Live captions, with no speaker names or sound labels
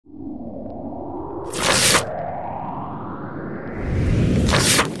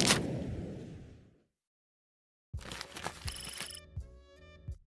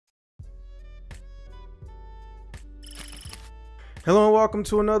Hello and welcome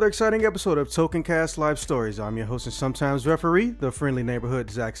to another exciting episode of TokenCast Live Stories. I'm your host and sometimes referee, the friendly neighborhood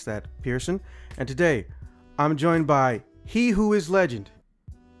zaxpear, and today I'm joined by he who is legend,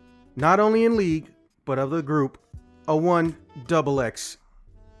 not only in league but of the group, a one double X.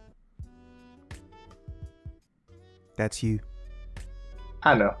 That's you.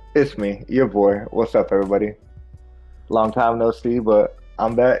 I know. It's me, your boy. What's up, everybody? Long time no see, but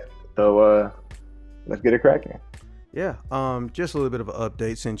I'm back. So let's get it cracking. Yeah, just a little bit of an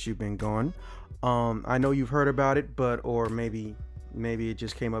update since you've been gone. I know you've heard about it, or maybe it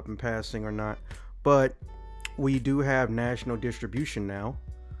just came up in passing or not. But we do have national distribution now.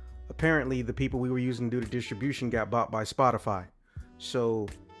 Apparently, the people we were using to do the distribution got bought by Spotify. So,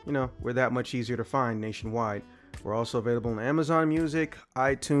 we're that much easier to find nationwide. We're also available on Amazon Music,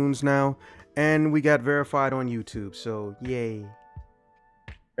 iTunes now, and we got verified on YouTube. So, yay.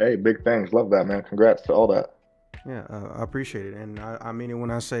 Hey, big things. Love that, man. Congrats to all that. Yeah, I appreciate it. And I mean it when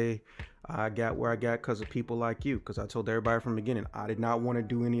I say I got where I got because of people like you. Because I told everybody from the beginning, I did not want to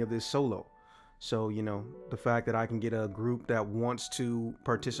do any of this solo. So, the fact that I can get a group that wants to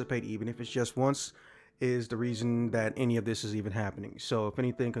participate, even if it's just once, is the reason that any of this is even happening. So, if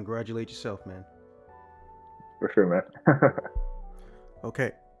anything, congratulate yourself, man. For sure, man.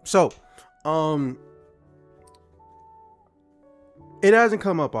 Okay. So, it hasn't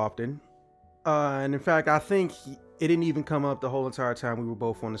come up often. And in fact, I think it didn't even come up the whole entire time we were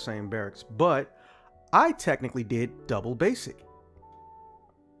both on the same barracks. But I technically did double basic.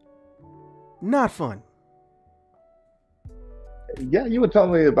 Not fun. Yeah, you were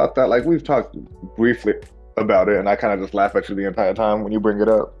telling me about that. Like, we've talked briefly about it, and I kind of just laugh at you the entire time when you bring it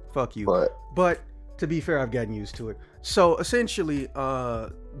up. Fuck you. But to be fair, I've gotten used to it. So essentially,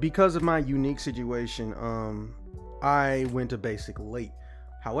 because of my unique situation, I went to basic late.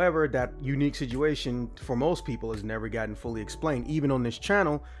 However, that unique situation for most people has never gotten fully explained. Even on this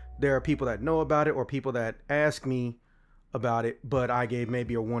channel, there are people that know about it or people that ask me about it, but I gave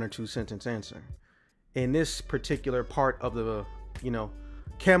maybe a 1 or 2 sentence answer. In this particular part of the,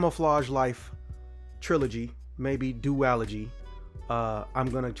 camouflage life trilogy, maybe duology,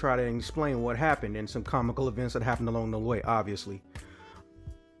 I'm going to try to explain what happened and some comical events that happened along the way, obviously.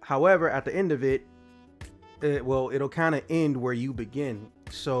 However, at the end of it, it'll kind of end where you begin.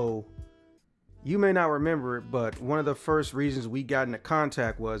 So you may not remember it, but one of the first reasons we got into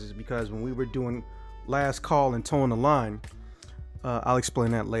contact is because when we were doing last call and towing the line, I'll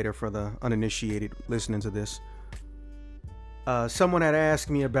explain that later for the uninitiated listening to this. Someone had asked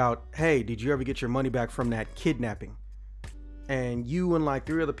me about, hey, did you ever get your money back from that kidnapping? And you and like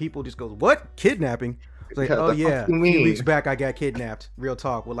 3 other people just goes, what? Kidnapping? It's like, oh yeah, a few weeks back I got kidnapped. Real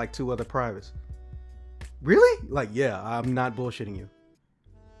talk, with like 2 other privates. Really? Like, yeah, I'm not bullshitting you.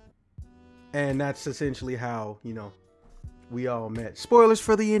 And that's essentially how, we all met. Spoilers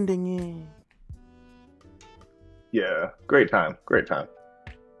for the ending. yeah, great time.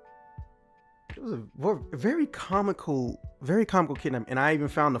 It was a very comical kidnapping. And I even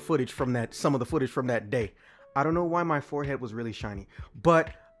found the footage from some of the footage from that day. I don't know why my forehead was really shiny,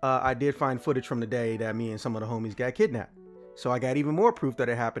 but I did find footage from the day that me and some of the homies got kidnapped. So I got even more proof that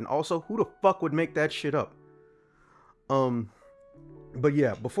it happened. Also, who the fuck would make that shit up? But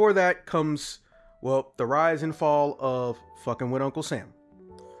yeah, before that comes, the rise and fall of fucking with Uncle Sam.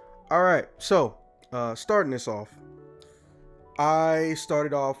 All right, so starting this off, I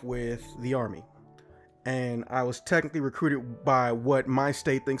started off with the Army. And I was technically recruited by what my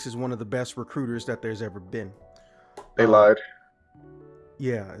state thinks is one of the best recruiters that there's ever been. They lied.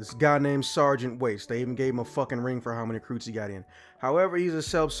 Yeah, this guy named Sergeant Waits. They even gave him a fucking ring for how many recruits he got in. However, he's a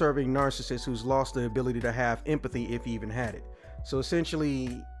self-serving narcissist who's lost the ability to have empathy if he even had it. So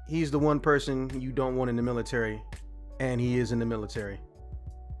essentially, he's the one person you don't want in the military, and he is in the military.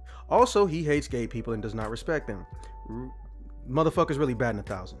 Also, he hates gay people and does not respect them. Motherfucker's really bad in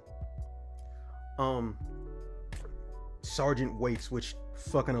 1,000. Sergeant Waits, which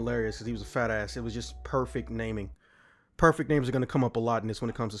fucking hilarious because he was a fat ass. It was just perfect naming. Perfect names are going to come up a lot in this when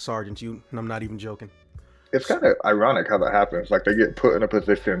it comes to sergeants. And I'm not even joking. It's kind of ironic how that happens. Like, they get put in a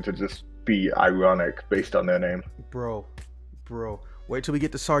position to just be ironic based on their name. Bro. Wait till we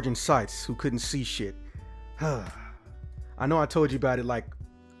get to Sergeant Sights, who couldn't see shit. I know I told you about it like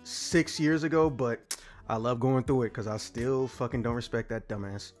 6 years ago, but I love going through it because I still fucking don't respect that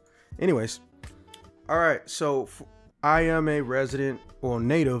dumbass. Anyways. All right, so I am a resident or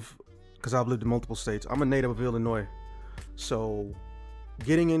native, because I've lived in multiple states. I'm a native of Illinois. So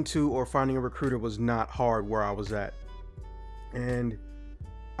getting into or finding a recruiter was not hard where I was at. And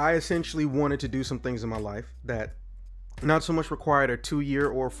I essentially wanted to do some things in my life that not so much required a 2-year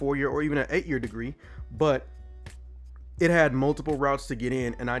or 4-year or even an 8-year degree, but it had multiple routes to get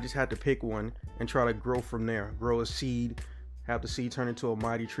in, and I just had to pick one and try to grow from there. Grow a seed, have the seed turn into a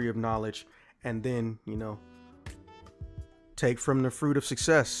mighty tree of knowledge, and then, take from the fruit of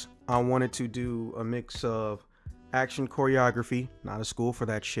success. I wanted to do a mix of action choreography, not a school for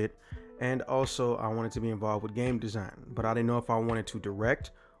that shit, and also I wanted to be involved with game design, but I didn't know if I wanted to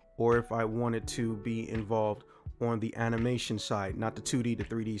direct or if I wanted to be involved on the animation side, not the 2D to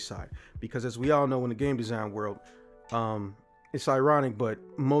 3D side, because as we all know in the game design world, it's ironic, but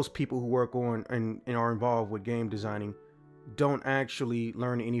most people who work on and are involved with game designing don't actually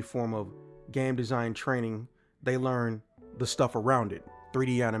learn any form of game design training. They learn the stuff around it: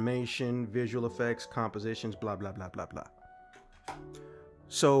 3D animation, visual effects, compositions, blah blah blah blah blah.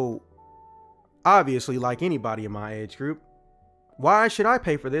 So obviously, like anybody in my age group, why should I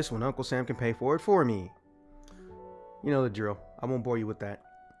pay for this when Uncle Sam can pay for it for me? You know the drill. I won't bore you with that.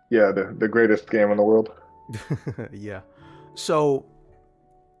 Yeah, the greatest game in the world. Yeah. So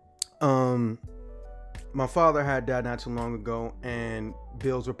my father had died not too long ago, and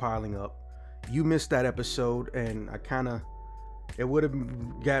bills were piling up. You missed that episode, and it would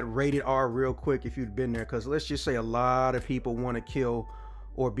have got rated R real quick if you'd been there, because let's just say a lot of people want to kill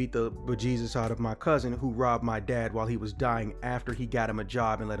or beat the bejesus out of my cousin who robbed my dad while he was dying after he got him a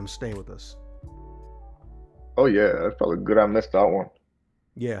job and let him stay with us. Oh yeah, that's probably good I missed that one.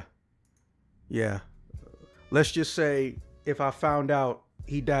 Yeah. Let's just say if I found out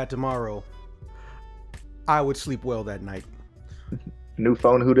he died tomorrow, I would sleep well that night. New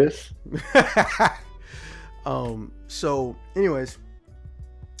phone, who this? So anyways,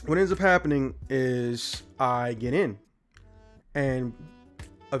 what ends up happening is I get in, and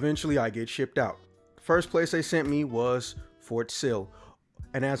eventually I get shipped out. First place they sent me was Fort Sill.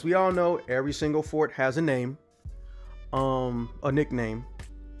 And as we all know, every single fort has a name, a nickname,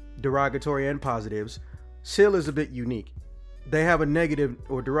 derogatory and positives. Sill is a bit unique. They have a negative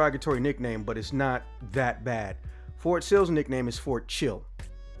or derogatory nickname, but it's not that bad. Fort Sill's nickname is Fort Chill,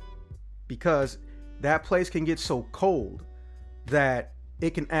 because that place can get so cold that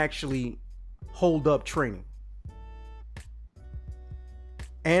it can actually hold up training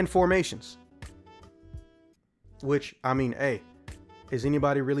and formations. Which, I mean, hey, is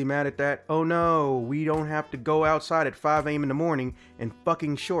anybody really mad at that? Oh no, we don't have to go outside at 5 a.m. in the morning in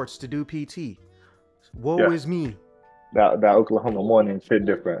fucking shorts to do PT. Woe is me. That Oklahoma morning hit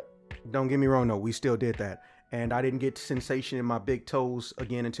different. Don't get me wrong, no, we still did that. And I didn't get sensation in my big toes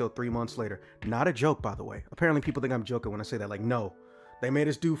again until 3 months later. Not a joke, by the way. Apparently people think I'm joking when I say that. Like, no. They made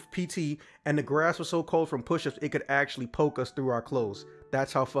us do PT, and the grass was so cold from push-ups, it could actually poke us through our clothes.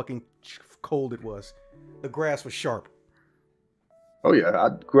 That's how fucking cold it was. The grass was sharp. Oh yeah, I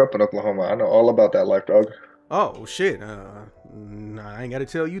grew up in Oklahoma. I know all about that life, dog. Oh, shit. I ain't got to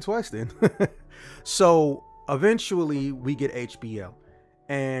tell you twice then. So, eventually, we get HBL.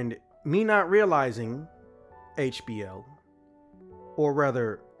 And me not realizing HBL, or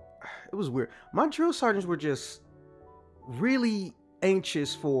rather, it was weird. My drill sergeants were just really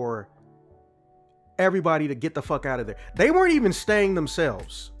anxious for everybody to get the fuck out of there. They weren't even staying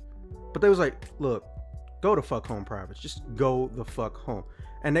themselves, but they was like, look, go the fuck home, privates. Just go the fuck home.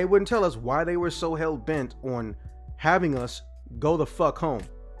 And they wouldn't tell us why they were so hell-bent on having us go the fuck home.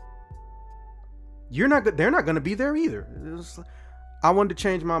 They're not going to be there either. I wanted to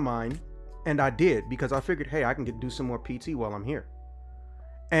change my mind, and I did, because I figured, hey, I can do some more PT while I'm here.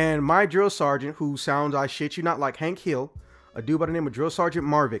 And my drill sergeant, who sounds, I shit you not, like Hank Hill, a dude by the name of Drill Sergeant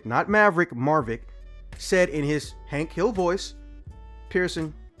Marvick, not Maverick, Marvick, said in his Hank Hill voice,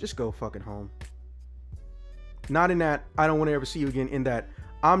 Pearson, just go fucking home. Not in that, I don't want to ever see you again. In that,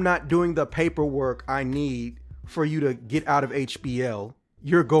 I'm not doing the paperwork I need for you to get out of HBL.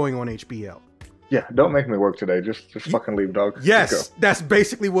 You're going on HBL. Yeah, don't make me work today. Just fucking leave, dog. Yes, that's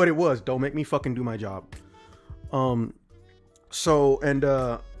basically what it was. Don't make me fucking do my job. So, and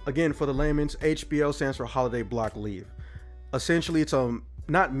again, for the layman's, HBL stands for Holiday Block Leave. Essentially, it's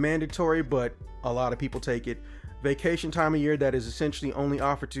not mandatory, but a lot of people take it. Vacation time of year that is essentially only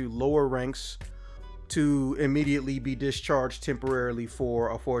offered to lower ranks to immediately be discharged temporarily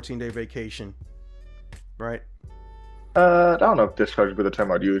for a 14-day vacation, right? I don't know if discharge would be the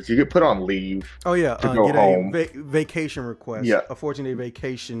term I'd use. You get put on leave. Oh yeah, to go get home. a vacation request. Yeah, a 14-day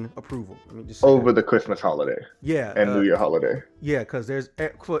vacation approval. Let me just over the Christmas holiday. Yeah, and New Year holiday. Yeah, because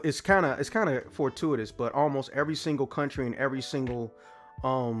it's kind of fortuitous, but almost every single country and every single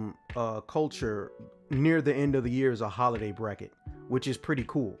culture near the end of the year is a holiday bracket, which is pretty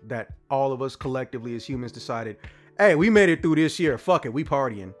cool. That all of us collectively as humans decided, hey, we made it through this year. Fuck it, we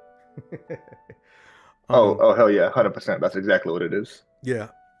partying. Oh hell yeah, 100%. That's exactly what it is. Yeah.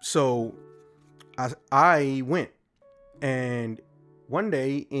 So I went, And one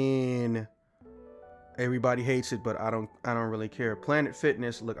day in, everybody hates it, but I don't really care, Planet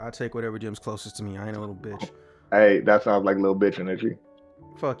Fitness. Look, I take whatever gym's closest to me. I ain't a little bitch. Hey, that sounds like little bitch energy.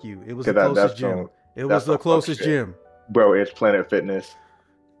 Fuck you. It was the closest gym. It was the closest gym. Bro, it's Planet Fitness.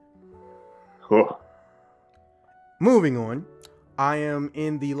 Moving on, I am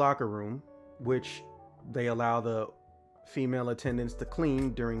in the locker room, which they allow the female attendants to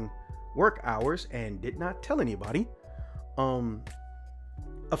clean during work hours, and did not tell anybody.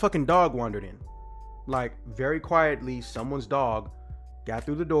 A fucking dog wandered in. Like, very quietly, someone's dog got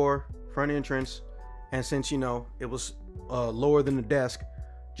through the door, front entrance, and since, you know, it was lower than the desk,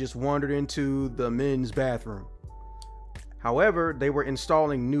 just wandered into the men's bathroom. However, they were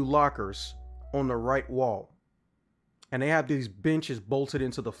installing new lockers on the right wall, and they have these benches bolted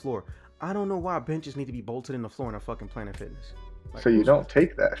into the floor. I don't know why benches need to be bolted in the floor in a fucking Planet Fitness. Like, so you don't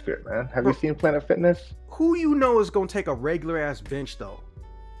take that shit, man. Have you seen Planet Fitness? Who you know is gonna take a regular ass bench though?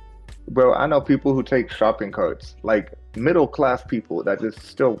 Bro, I know people who take shopping carts, like middle class people that just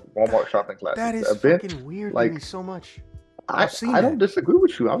still Walmart shopping classes. That is fucking weird to me so much. I don't disagree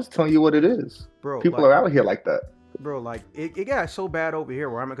with you. I was telling you what it is. Bro, people are out here like that. Bro, like it got so bad over here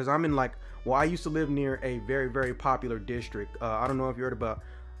where I'm, because I'm in like, well, I used to live near a very, very popular district. I don't know if you heard about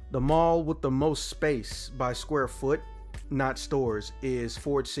the mall with the most space by square foot, not stores, is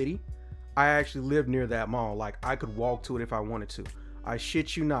Ford City. I actually live near that mall. Like, I could walk to it if I wanted to. I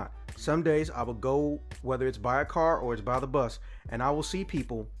shit you not. Some days I will go, whether it's by a car or it's by the bus, and I will see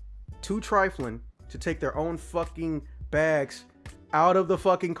people too trifling to take their own fucking bags out of the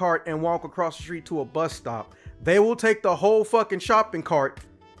fucking cart and walk across the street to a bus stop. They will take the whole fucking shopping cart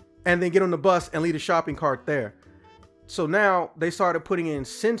and then get on the bus and leave the shopping cart there. So now they started putting in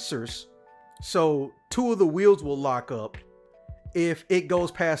sensors, so 2 of the wheels will lock up if it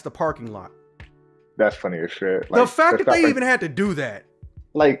goes past the parking lot. That's funny as shit. Like, the fact that they even had to do that.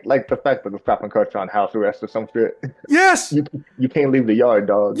 Like the fact that the shopping cart's on house arrest or some shit. Yes! You can't leave the yard,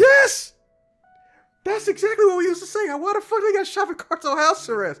 dog. Yes! That's exactly what we used to say. Why the fuck they got shopping carts on house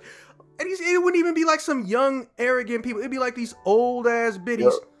arrest? And it wouldn't even be like some young, arrogant people. It'd be like these old-ass biddies.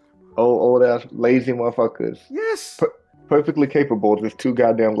 Yep. Old-ass, lazy motherfuckers. Yes. Perfectly capable, just too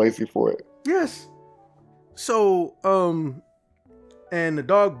goddamn lazy for it. Yes. So, and the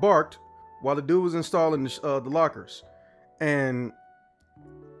dog barked while the dude was installing the lockers. And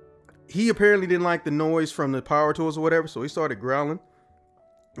he apparently didn't like the noise from the power tools or whatever, so he started growling.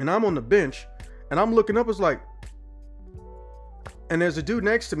 And I'm on the bench, and I'm looking up, it's like, and there's a dude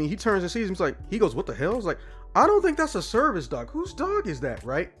next to me, he turns and sees him, he goes, what the hell? I was like, I don't think that's a service dog. Whose dog is that,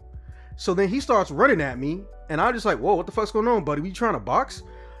 right? So then he starts running at me, and I'm just like, whoa, what the fuck's going on, buddy? We trying to box?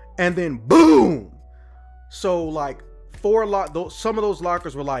 And then boom! So like some of those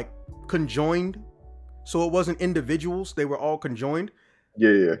lockers were like conjoined, so it wasn't individuals, they were all conjoined.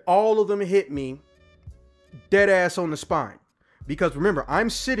 Yeah. All of them hit me dead ass on the spine. Because remember, I'm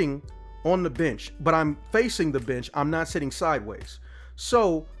sitting on the bench, but I'm facing the bench. I'm not sitting sideways.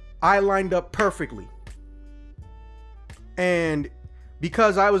 So I lined up perfectly. And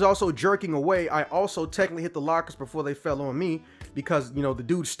because I was also jerking away, I also technically hit the lockers before they fell on me, because, you know, the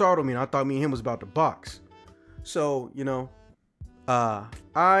dude startled me and I thought me and him was about to box. So, you know,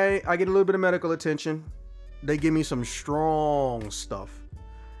 I get a little bit of medical attention. They give me some strong stuff.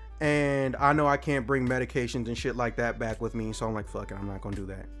 And I know I can't bring medications and shit like that back with me. So I'm like, fuck it, I'm not going to do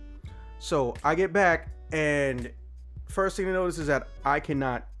that. So I get back, and first thing to notice is that I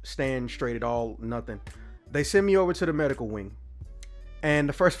cannot stand straight at all, nothing. They send me over to the medical wing. And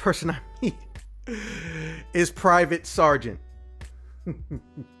the first person I meet is Private Sergeant.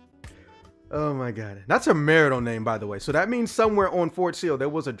 Oh my God. That's a marital name, by the way. So that means somewhere on Fort Sill, there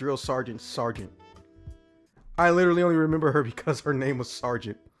was a drill sergeant. I literally only remember her because her name was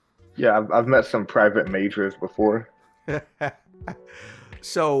Sergeant. Yeah, I've met some private majors before.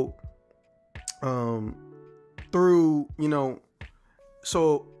 So, through, you know,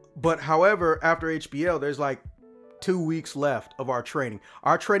 so, but however, after HBL, there's like 2 weeks left of our training.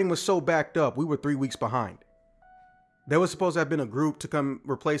 Our training was so backed up, we were 3 weeks behind. There was supposed to have been a group to come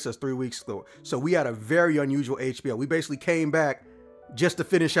replace us 3 weeks ago. So we had a very unusual HBL. We basically came back just to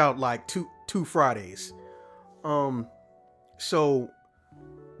finish out like two Fridays. So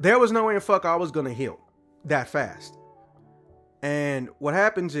there was no way in fuck I was gonna heal that fast. And what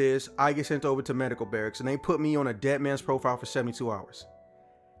happens is I get sent over to medical barracks, and they put me on a dead man's profile for 72 hours.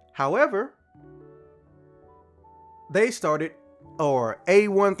 However, they started, or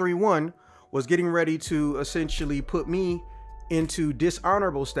A131 was getting ready to essentially put me into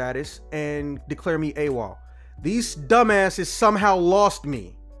dishonorable status and declare me AWOL. These dumbasses somehow lost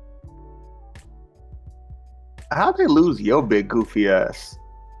me. How'd they lose your big goofy ass?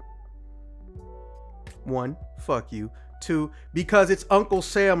 One, fuck you. Two, because it's Uncle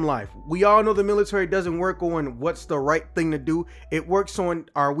Sam life. We all know the military doesn't work on what's the right thing to do. It works on,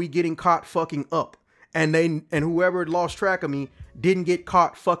 are we getting caught fucking up? And whoever lost track of me didn't get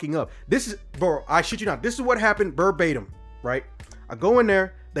caught fucking up. This is, bro, I shit you not. This is what happened verbatim, right? I go in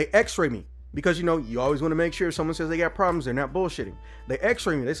there, they x-ray me. Because, you know, you always want to make sure if someone says they got problems, they're not bullshitting. They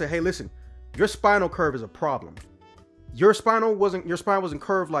x-ray me. They say, hey, listen, your spinal curve is a problem. Your spine wasn't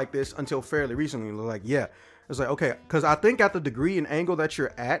curved like this until fairly recently. They're like, yeah. It's like, okay, because I think at the degree and angle that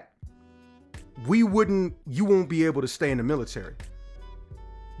you're at, you won't be able to stay in the military.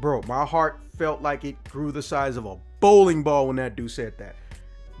 Bro, my heart felt like it grew the size of a bowling ball when that dude said that.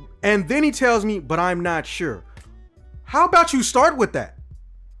 And then he tells me, but I'm not sure. How about you start with that?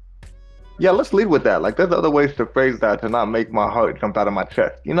 Yeah, let's lead with that. Like, there's other ways to phrase that to not make my heart jump out of my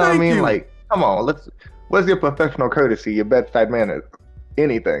chest. You know what I mean? Like, come on, what's your professional courtesy, your bedside manners,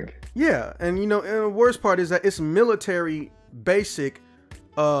 anything? Yeah, and you know, and the worst part is that it's military basic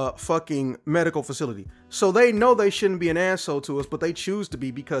fucking medical facility. So they know they shouldn't be an asshole to us, but they choose to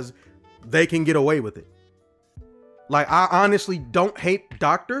be because they can get away with it. Like, I honestly don't hate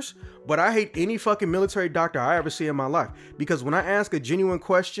doctors, but I hate any fucking military doctor I ever see in my life. Because when I ask a genuine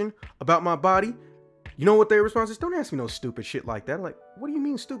question about my body, you know what their response is? Don't ask me no stupid shit like that. Like, what do you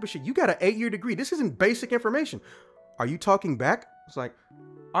mean stupid shit? You got an 8-year degree. This isn't basic information. Are you talking back? It's like,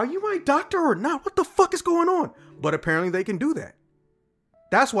 are you my doctor or not? What the fuck is going on? But apparently they can do that.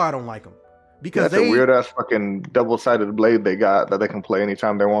 That's why I don't like them. Because that's a weird ass fucking double-sided blade they got that they can play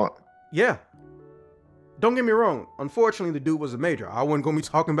anytime they want. Yeah. Don't get me wrong. Unfortunately, the dude was a major. I wasn't going to be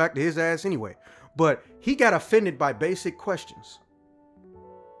talking back to his ass anyway. But he got offended by basic questions.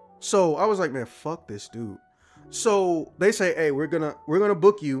 So I was like, man, fuck this dude. So they say, hey, we're gonna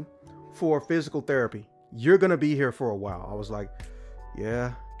book you for physical therapy. You're gonna be here for a while. I was like,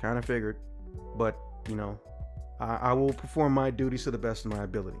 yeah, kind of figured. But, you know, I will perform my duties to the best of my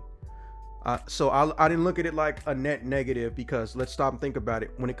ability. So I didn't look at it like a net negative, because let's stop and think about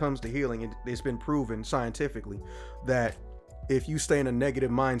it. When it comes to healing, it's been proven scientifically that if you stay in a negative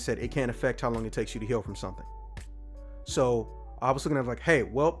mindset, it can't affect how long it takes you to heal from something. So I was looking at it like, hey,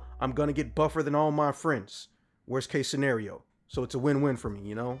 well, I'm going to get buffer than all my friends. Worst case scenario. So it's a win-win for me,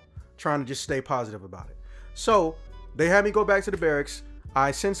 you know, trying to just stay positive about it. So they had me go back to the barracks.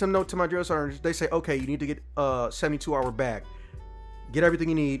 I sent some note to my drill sergeant. They say, okay, you need to get a 72-hour bag. Get everything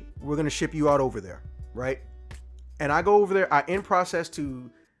you need. We're going to ship you out over there, right? And I go over there. I in process to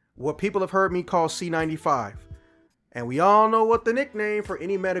what people have heard me call C95. And we all know what the nickname for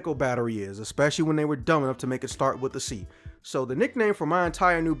any medical battery is, especially when they were dumb enough to make it start with a C. So the nickname for my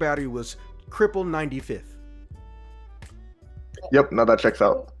entire new battery was Cripple 95th. Yep, no, that checks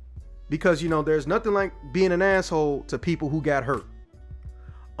out. Because, you know, there's nothing like being an asshole to people who got hurt.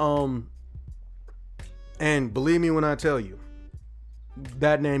 And believe me when I tell you,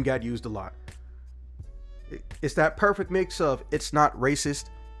 that name got used a lot. It's that perfect mix of, it's not racist,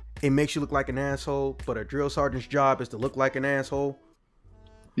 it makes you look like an asshole, but a drill sergeant's job is to look like an asshole.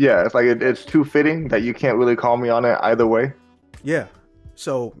 Yeah, it's like it's too fitting that you can't really call me on it either way. Yeah.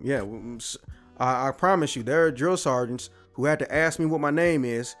 So, yeah, I promise you, there are drill sergeants who had to ask me what my name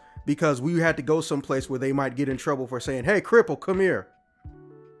is because we had to go someplace where they might get in trouble for saying, hey, cripple, come here.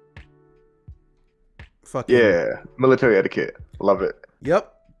 Fuck yeah, military etiquette. Love it.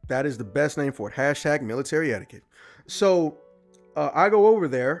 Yep, that is the best name for it. Hashtag military etiquette. So I go over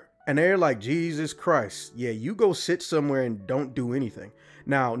there and they're like, Jesus Christ. Yeah, you go sit somewhere and don't do anything.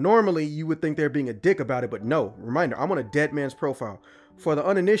 Now, normally you would think they're being a dick about it, but no. Reminder, I'm on a dead man's profile. For the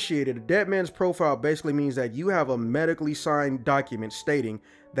uninitiated, a dead man's profile basically means that you have a medically signed document stating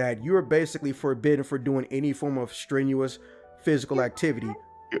that you're basically forbidden for doing any form of strenuous physical activity.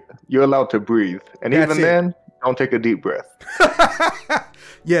 You're allowed to breathe. And that's even then, don't take a deep breath.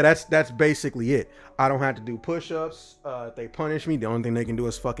 Yeah, that's basically it. I don't have to do push-ups. If they punish me, the only thing they can do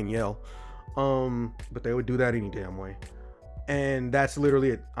is fucking yell. But they would do that any damn way. And that's literally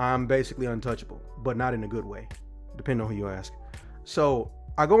it. I'm basically untouchable, but not in a good way, depending on who you ask. So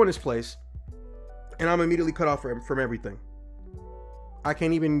I go in this place and I'm immediately cut off from everything. I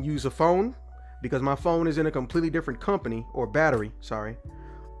can't even use a phone because my phone is in a completely different company, or battery, sorry.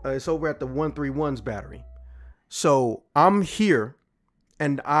 It's over at the 131's battery. So I'm here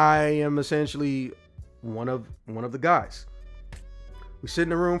and I am essentially one of the guys. We sit in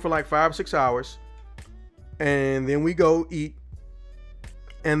the room for like 5 or 6 hours and then we go eat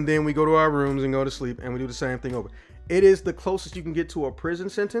and then we go to our rooms and go to sleep and we do the same thing over. It is the closest you can get to a prison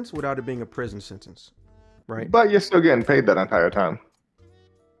sentence without it being a prison sentence, right? But you're still getting paid that entire time.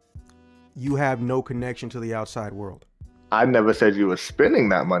 you have no connection to the outside world. I never said you were spending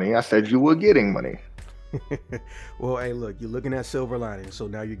that money. I said you were getting money. Well, hey, look, you're looking at silver lining, so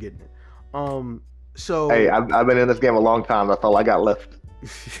now you're getting it. So hey, I've been in this game a long time. That's all I got left.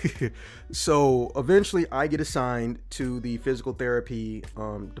 So eventually I get assigned to the physical therapy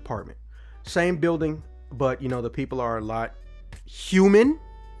department. Same building, but you know, the people are a lot human.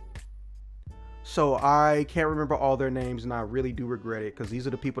 So I can't remember all their names, and I really do regret it, because these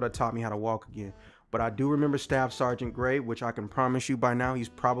are the people that taught me how to walk again. But I do remember Staff Sergeant Gray, which I can promise you by now he's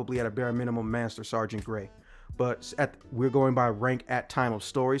probably at a bare minimum Master Sergeant Gray. But we're going by rank at time of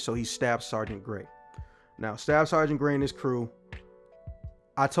story, so he's Staff Sergeant Gray. Now, Staff Sergeant Gray and his crew,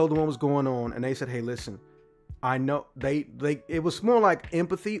 I told them what was going on, and they said, hey, listen, I know it was more like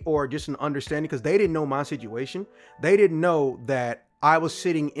empathy or just an understanding, because they didn't know my situation. They didn't know that I was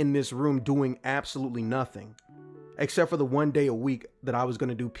sitting in this room doing absolutely nothing, except for the 1 day a week that I was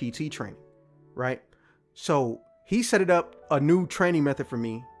going to do PT training, right? So he set it up a new training method for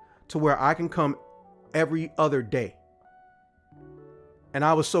me to where I can come every other day. And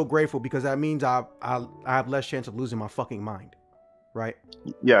I was so grateful, because that means I have less chance of losing my fucking mind, right?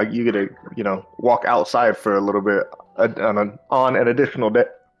 Yeah, you get to, walk outside for a little bit on an additional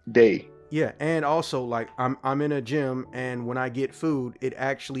day. Yeah, and also, like, I'm in a gym, and when I get food, it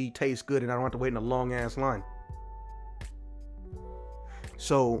actually tastes good, and I don't have to wait in a long ass line.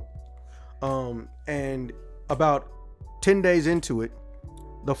 So, and about 10 days into it,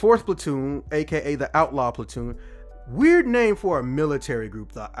 the 4th platoon, aka the Outlaw Platoon, weird name for a military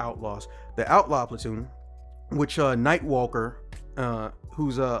group, the Outlaws. The Outlaw Platoon, which Nightwalker,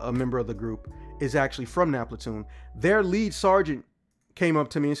 who's a member of the group, is actually from that platoon. Their lead sergeant came up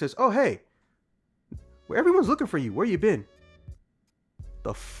to me and says, oh, hey, well, everyone's looking for you. Where you been?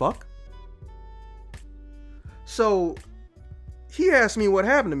 The fuck? So he asked me what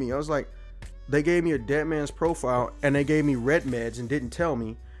happened to me. I was like, they gave me a dead man's profile, and they gave me red meds and didn't tell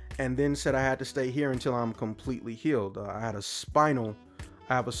me, and then said I had to stay here until I'm completely healed. I have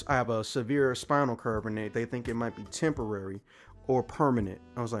a severe spinal curve, and they think it might be temporary or permanent.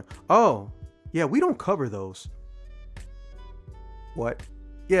 I was like, oh, yeah, we don't cover those. What?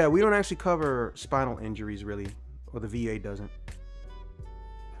 Yeah, we don't actually cover spinal injuries, really, or the VA doesn't.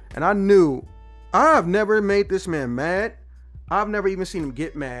 And I knew, I've never made this man mad. I've never even seen him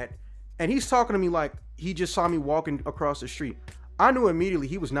get mad. And he's talking to me like he just saw me walking across the street. I knew immediately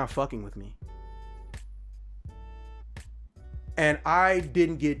he was not fucking with me. And I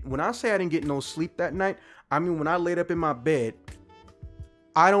didn't get, when I say I didn't get no sleep that night, I mean, when I laid up in my bed,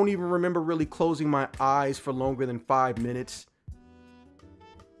 I don't even remember really closing my eyes for longer than 5 minutes.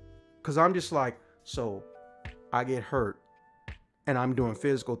 Because I'm just like, so I get hurt and I'm doing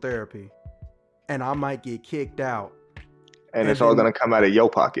physical therapy and I might get kicked out. And it's all going to come out of your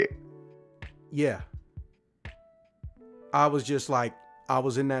pocket. Yeah. I was just like, I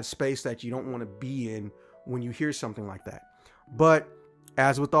was in that space that you don't want to be in when you hear something like that. But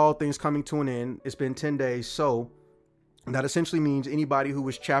as with all things coming to an end, it's been 10 days. So that essentially means anybody who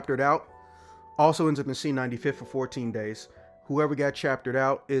was chaptered out also ends up in C95 for 14 days. Whoever got chaptered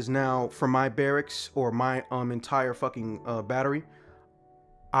out is now from my barracks or my entire fucking battery.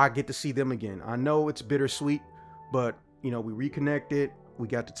 I get to see them again. I know it's bittersweet, but we reconnected. We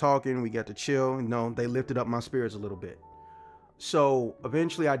got to talking. We got to chill. They lifted up my spirits a little bit. So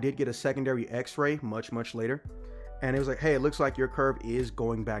eventually I did get a secondary x-ray much, much later. And it was like, hey, it looks like your curve is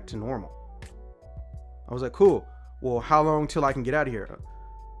going back to normal. I was like, cool. Well, how long till I can get out of here?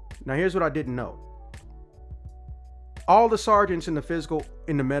 Now, here's what I didn't know. All the sergeants in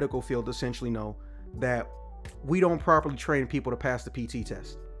the medical field essentially know that we don't properly train people to pass the PT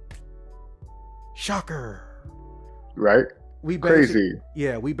test. Shocker. Right? Crazy.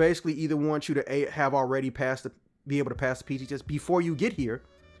 Yeah, we basically either want you to have already be able to pass the PT test before you get here,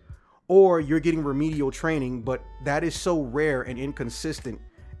 or you're getting remedial training, but that is so rare and inconsistent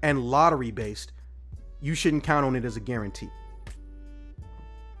and lottery based, you shouldn't count on it as a guarantee.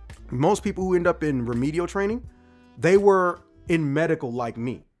 Most people who end up in remedial training, they were in medical like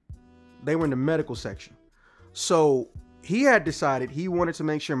me. They were in the medical section. So he had decided he wanted to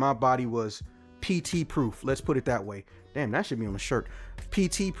make sure my body was PT proof. Let's put it that way. Damn, that should be on a shirt.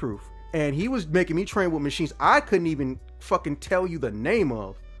 PT proof. And he was making me train with machines I couldn't even fucking tell you the name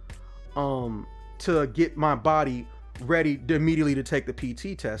of to get my body ready immediately to take the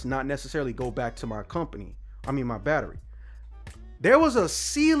PT test, not necessarily go back to my my battery. There was a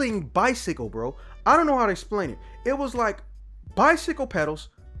ceiling bicycle, bro. I don't know how to explain it. It was like bicycle pedals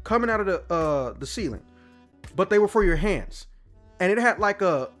coming out of the ceiling, but they were for your hands. And it had like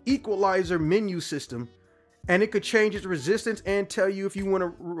a equalizer menu system, and it could change its resistance and tell you if you want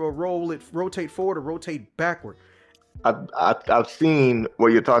to rotate forward or rotate backward. I've seen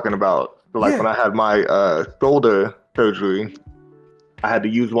what you're talking about. So like when I had my shoulder surgery, I had to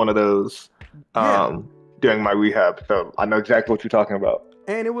use one of those during my rehab. So I know exactly what you're talking about.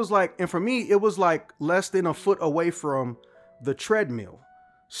 And it was like, and for me, it was like less than a foot away from the treadmill.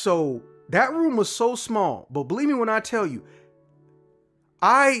 So that room was so small. But believe me when I tell you,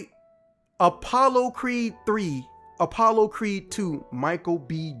 Apollo Creed 3, Apollo Creed 2, Michael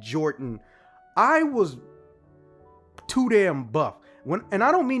B. Jordan, I was too damn buff. And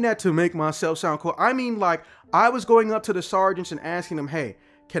I don't mean that to make myself sound cool. I mean, like, I was going up to the sergeants and asking them, hey,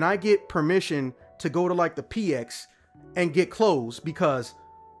 can I get permission to go to like the PX and get clothes, because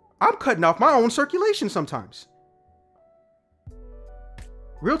I'm cutting off my own circulation sometimes.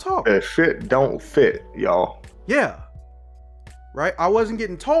 Real talk. That shit don't fit, y'all. Yeah. Right? I wasn't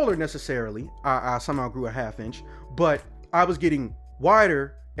getting taller necessarily. I somehow grew a ½ inch, but I was getting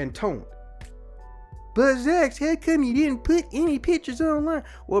wider and toned. But Zax, how come you didn't put any pictures online?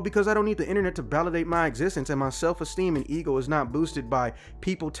 Well, because I don't need the internet to validate my existence, and my self-esteem and ego is not boosted by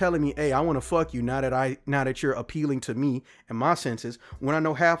people telling me, hey, I want to fuck you now that you're appealing to me and my senses, when I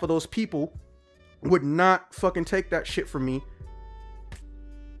know half of those people would not fucking take that shit from me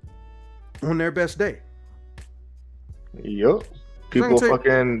on their best day. Yup. People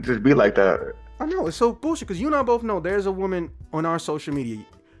fucking just be like that. I know, it's so bullshit, because you and I both know there's a woman on our social media,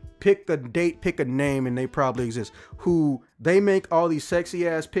 pick a date, pick a name, and they probably exist, who they make all these sexy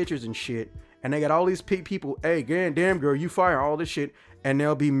ass pictures and shit, and they got all these people, hey, damn girl, you fire, all this shit, and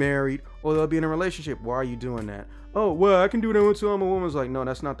they'll be married or they'll be in a relationship. Why are you doing that? Oh, well, I can do that too. I'm a woman. It's like, no,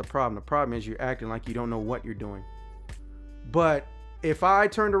 that's not the problem. The problem is you're acting like you don't know what you're doing. But if I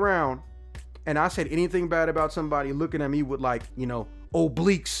turned around and I said anything bad about somebody looking at me with, like, you know,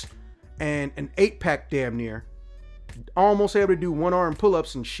 obliques and an 8-pack damn near, almost able to do one-arm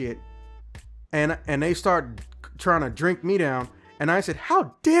pull-ups and shit, and they start trying to drink me down, and I said,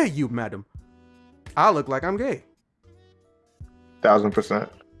 how dare you, madam? I look like I'm gay. 1000%.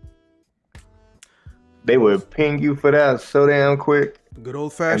 They would ping you for that so damn quick. Good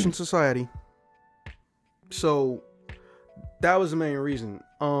old-fashioned society. So that was the main reason.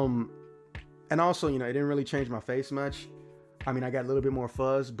 And also, you know, it didn't really change my face much. I mean, I got a little bit more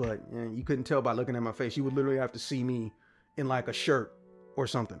fuzz, but you couldn't tell by looking at my face. You would literally have to see me in like a shirt or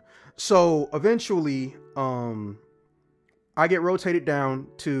something. So eventually, I get rotated down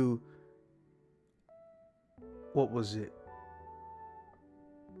to, what was it?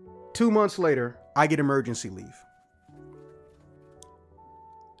 2 months later, I get emergency leave.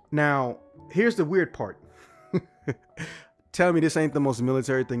 Now, here's the weird part. Tell me this ain't the most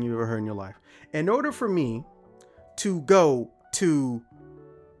military thing you've ever heard in your life. In order for me to go to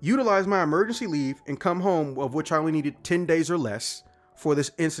utilize my emergency leave and come home, of which I only needed 10 days or less for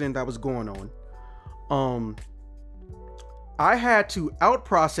this incident that was going on, I had to out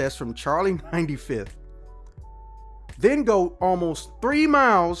process from Charlie 95th, then go almost 3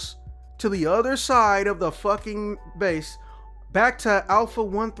 miles to the other side of the fucking base, back to Alpha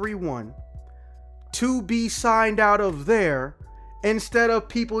 131, to be signed out of there instead of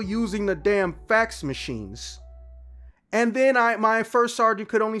people using the damn fax machines. And then my first sergeant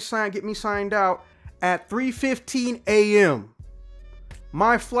could only get me signed out at 3:15 a.m.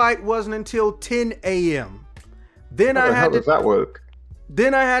 My flight wasn't until 10 a.m. Then how does that work?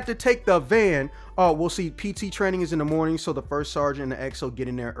 Then I had to take the van. Oh, we'll see, PT training is in the morning, so the first sergeant and the XO get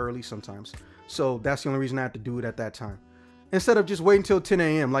in there early sometimes. So that's the only reason I had to do it at that time. Instead of just waiting until 10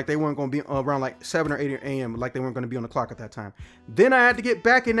 a.m. like they weren't going to be around like 7 or 8 a.m. like they weren't going to be on the clock at that time. Then I had to get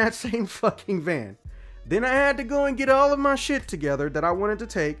back in that same fucking van. Then I had to go and get all of my shit together that I wanted to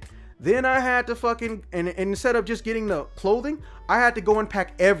take. Then I had to fucking, and instead of just getting the clothing, I had to go and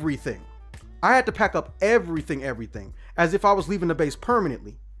pack everything. I had to pack up everything, as if I was leaving the base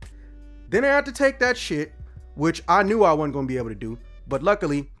permanently. Then I had to take that shit, which I knew I wasn't going to be able to do. But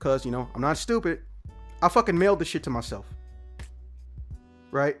luckily, because, you know, I'm not stupid, I fucking mailed the shit to myself.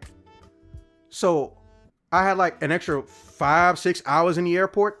 Right? So I had like an extra 5-6 hours in the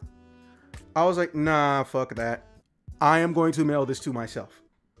airport. I was like, nah, fuck that. I am going to mail this to myself.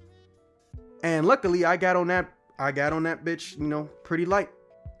 And luckily I got on that bitch, you know, pretty light.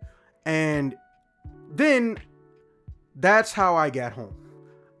 And then that's how I got home.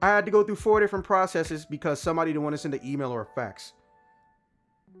 I had to go through 4 different processes because somebody didn't want to send an email or a fax.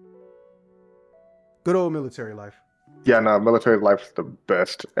 Good old military life. Yeah, no, military life's the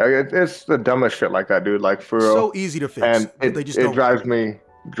best. It's the dumbest shit like that, dude. Like, for real. So easy to fix. And it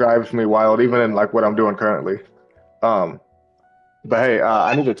drives me wild, even in like what I'm doing currently. But hey,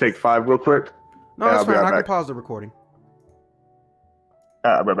 I need to take 5 real quick. No, Yeah, that's I'll be fine. right I can back. pause the recording.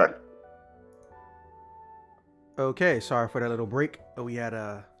 I'll be right back. Okay, sorry for that little break. We had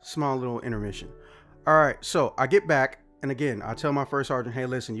a small little intermission. All right, so I get back, and again, I tell my first sergeant, hey,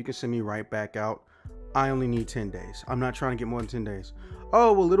 listen, you can send me right back out. I only need 10 days. I'm not trying to get more than 10 days.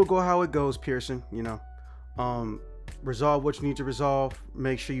 Oh, well, it'll go how it goes, Pearson. Resolve what you need to resolve.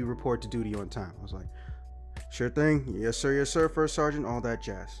 Make sure you report to duty on time. I was like, sure thing. Yes, sir, first sergeant, all that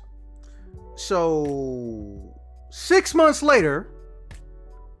jazz. So 6 months later,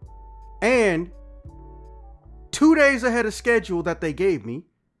 and 2 days ahead of schedule that they gave me,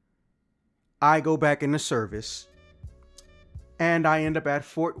 I go back into service, and I end up at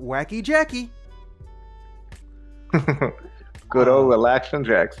Fort Wacky Jackie. Good old relaxing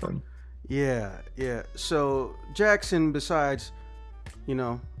Jackson. Yeah. So Jackson, besides,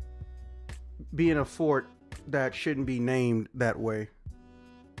 being a fort that shouldn't be named that way,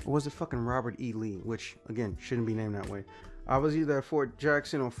 or was it fucking Robert E. Lee, which again shouldn't be named that way. I was either at Fort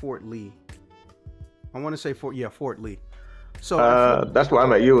Jackson or Fort Lee. I want to say Fort Lee. So that's why I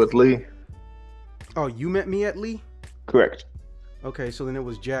met you with Lee. Oh, you met me at Lee? Correct. Okay, so then it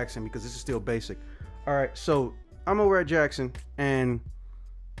was Jackson because this is still basic. All right, so I'm over at Jackson and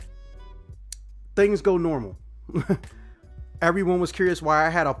things go normal. Everyone was curious why I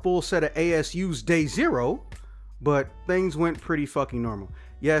had a full set of ASUs day 0, but things went pretty fucking normal.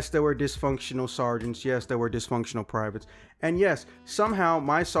 Yes, there were dysfunctional sergeants. Yes, there were dysfunctional privates. And yes, somehow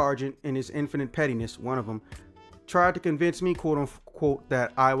my sergeant, in his infinite pettiness, one of them, tried to convince me, quote unquote,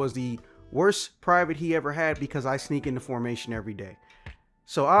 that I was the worst private he ever had because I sneak into formation every day.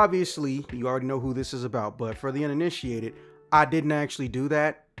 So obviously, you already know who this is about, but for the uninitiated, I didn't actually do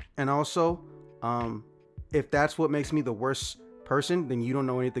that. And also, if that's what makes me the worst person, then you don't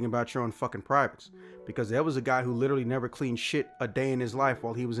know anything about your own fucking privates. Because there was a guy who literally never cleaned shit a day in his life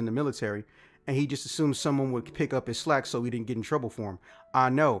while he was in the military, and he just assumed someone would pick up his slack so he didn't get in trouble for him. I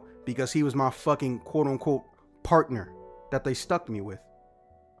know, because he was my fucking quote unquote partner that they stuck me with.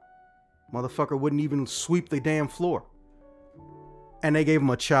 Motherfucker wouldn't even sweep the damn floor. And they gave him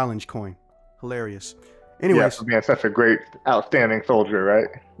a challenge coin. Hilarious. Anyways. Yeah, for being such a great, outstanding soldier, right?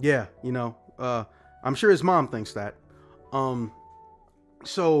 Yeah, I'm sure his mom thinks that.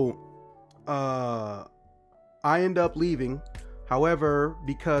 I end up leaving. However,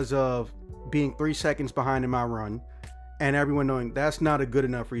 because of being 3 seconds behind in my run, and everyone knowing that's not a good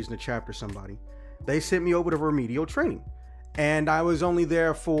enough reason to chapter somebody, they sent me over to remedial training. And I was only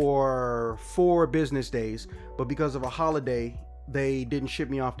there for 4 business days, but because of a holiday, they didn't ship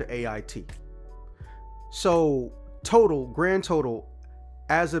me off to AIT. So grand total,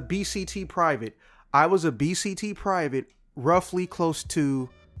 as a BCT private, I was a BCT private roughly close to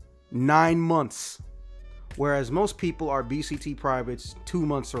 9 months, whereas most people are BCT privates 2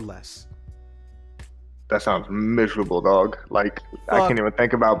 months or less. That sounds miserable, dog. Like, I can't even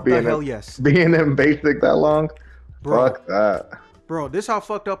think about being in basic that long. Bro, fuck that. Bro, this how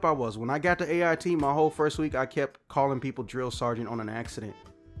fucked up I was. When I got to AIT, my whole first week, I kept calling people drill sergeant on an accident.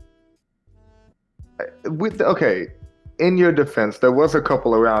 Okay, in your defense, there was a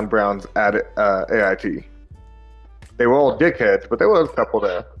couple around Brown's at AIT. They were all dickheads, but there was a couple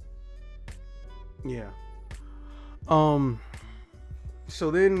there. Yeah.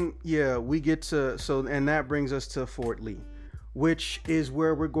 So then, we get to, and that brings us to Fort Lee, which is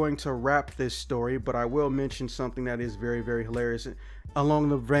where we're going to wrap this story. But I will mention something that is very, very hilarious along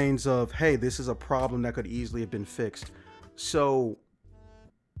the veins of, hey, this is a problem that could easily have been fixed. So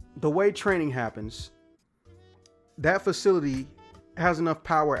the way training happens, that facility has enough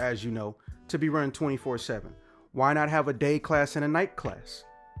power, as you know, to be run 24/7. Why not have a day class and a night class?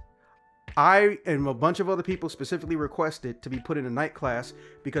 I and a bunch of other people specifically requested to be put in a night class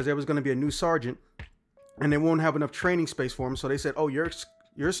because there was going to be a new sergeant and they won't have enough training space for them. So they said, oh, your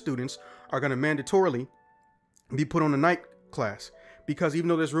students are going to mandatorily be put on a night class, because even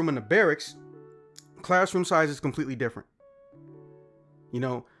though there's room in the barracks, classroom size is completely different.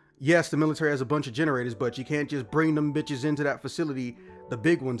 Yes, the military has a bunch of generators, but you can't just bring them bitches into that facility, the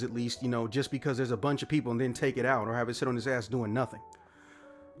big ones at least, just because there's a bunch of people, and then take it out or have it sit on his ass doing nothing.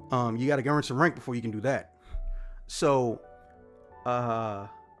 You got to earn some rank before you can do that. So I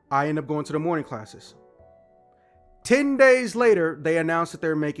end up going to the morning classes. 10 days later, they announced that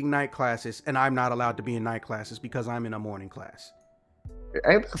they're making night classes, and I'm not allowed to be in night classes because I'm in a morning class.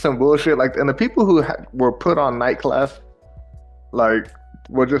 Ain't that some bullshit? Like, and the people who were put on night class, like,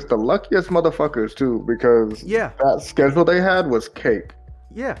 were just the luckiest motherfuckers too, because that schedule they had was cake.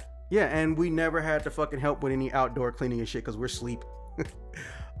 Yeah, and we never had to fucking help with any outdoor cleaning and shit because we're sleep.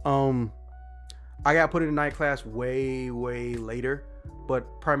 I got put in a night class way, way later,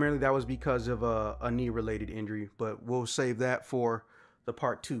 but primarily that was because of a knee-related injury. But we'll save that for the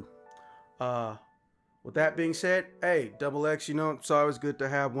part 2. With that being said, hey, Double X, it's always good to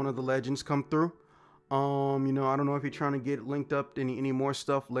have one of the legends come through. I don't know if you're trying to get linked up to any more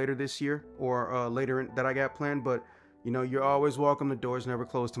stuff later this year or later that I got planned, but you're always welcome. The door's never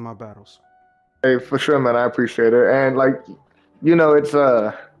closed to my battles. Hey, for sure, man. I appreciate it. And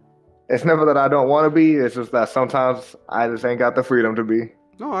it's never that I don't want to be. It's just that sometimes I just ain't got the freedom to be.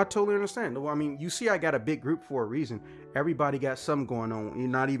 No, I totally understand. Well, I mean, you see, I got a big group for a reason. Everybody got something going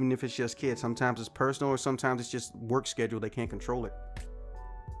on. Not even if it's just kids. Sometimes it's personal, or sometimes it's just work schedule. They can't control it.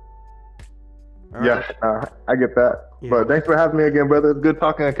 All right. Yeah, I get that. Yeah. But thanks for having me again, brother. It's good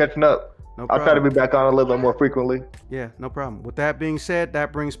talking and catching up. No problem. I'll try to be back on a little bit more frequently. Yeah, no problem. With that being said,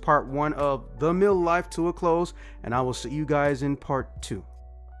 that brings part 1 of The Mill Life to a close, and I will see you guys in part 2.